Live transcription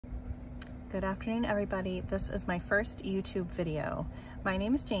Good afternoon, everybody. This is my first YouTube video. My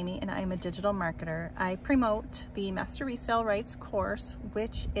name is Jamie and I'm a digital marketer. I promote the Master Resale Rights course,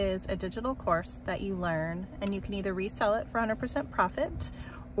 which is a digital course that you learn and you can either resell it for 100% profit,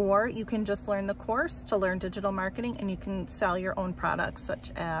 or you can just learn the course to learn digital marketing and you can sell your own products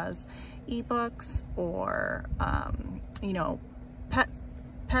such as ebooks or, pet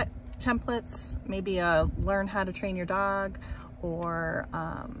templates, maybe learn how to train your dog, or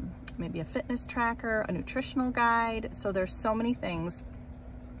maybe a fitness tracker, a nutritional guide. So there's so many things.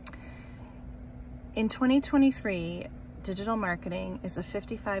 In 2023, digital marketing is a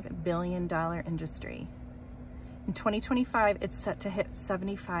 $55 billion industry. In 2025, it's set to hit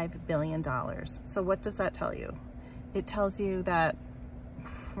 $75 billion. So what does that tell you? It tells you that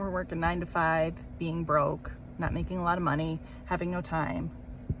we're working 9 to 5, being broke, not making a lot of money, having no time.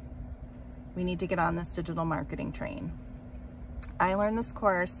 We need to get on this digital marketing train. I learned this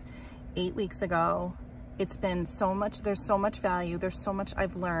course 8 weeks ago. It's been so much, there's so much value, there's so much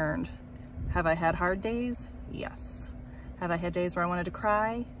I've learned. Have I had hard days? Yes. Have I had days where I wanted to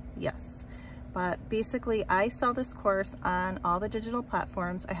cry? Yes. But basically, I sell this course on all the digital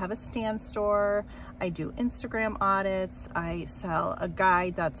platforms. I have a stand store, I do Instagram audits, I sell a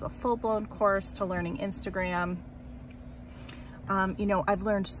guide that's a full-blown course to learning Instagram. I've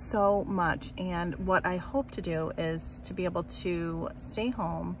learned so much, and what I hope to do is to be able to stay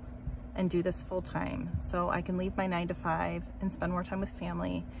home and do this full time so I can leave my 9 to 5 and spend more time with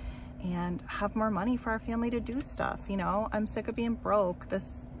family and have more money for our family to do stuff. I'm sick of being broke.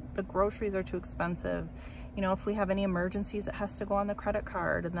 The groceries are too expensive. If we have any emergencies, it has to go on the credit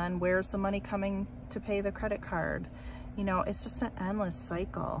card, and then where's the money coming to pay the credit card? It's just an endless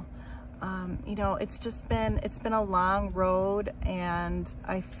cycle. It's been a long road, and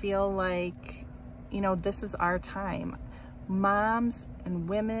I feel like, this is our time. Moms and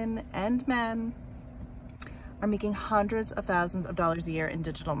women and men are making hundreds of thousands of dollars a year in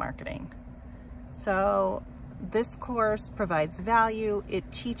digital marketing. So this course provides value.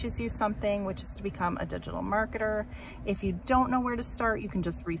 It teaches you something, which is to become a digital marketer. If you don't know where to start, you can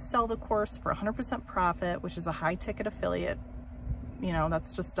just resell the course for 100% profit, which is a high ticket affiliate.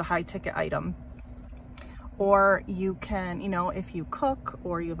 That's just a high ticket item. Or you can, if you cook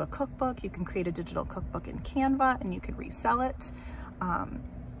or you have a cookbook, you can create a digital cookbook in Canva and you can resell it,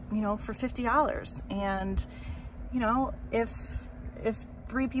 for $50. And, if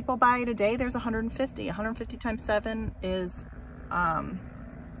 3 people buy it a day, there's 150. 150 times 7 is,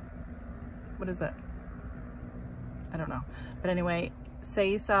 what is it? I don't know. But anyway,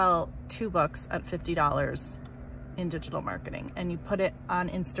 say you sell 2 books at $50 in digital marketing and you put it on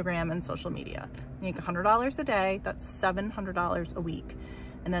Instagram and social media. You make $100 a day, that's $700 a week.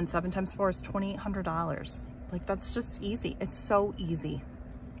 And then 7 times 4 is $2,800. Like, that's just easy. It's so easy.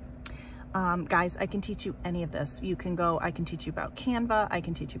 Guys, I can teach you any of this. I can teach you about Canva, I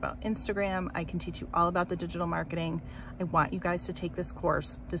can teach you about Instagram, I can teach you all about the digital marketing. I want you guys to take this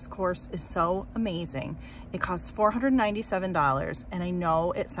course. This course is so amazing. It costs $497, and I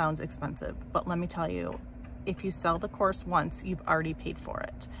know it sounds expensive, but let me tell you, if you sell the course once, you've already paid for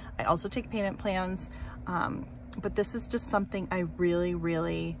it. I also take payment plans, but this is just something I really,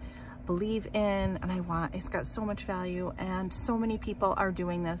 really believe in, and it's got so much value, and so many people are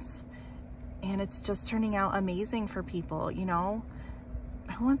doing this, and it's just turning out amazing for people. Who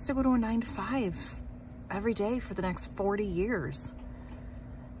wants to go to a 9 to 5 every day for the next 40 years?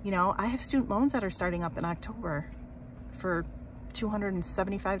 I have student loans that are starting up in October for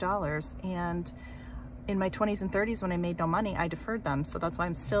 $275, and in my 20s and 30s, when I made no money, I deferred them. So that's why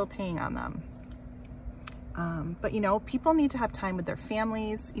I'm still paying on them. But people need to have time with their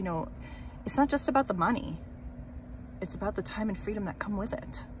families. It's not just about the money. It's about the time and freedom that come with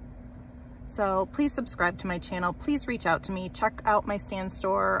it. So please subscribe to my channel. Please reach out to me. Check out my stand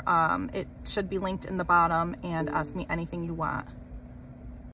store. It should be linked in the bottom, and ask me anything you want.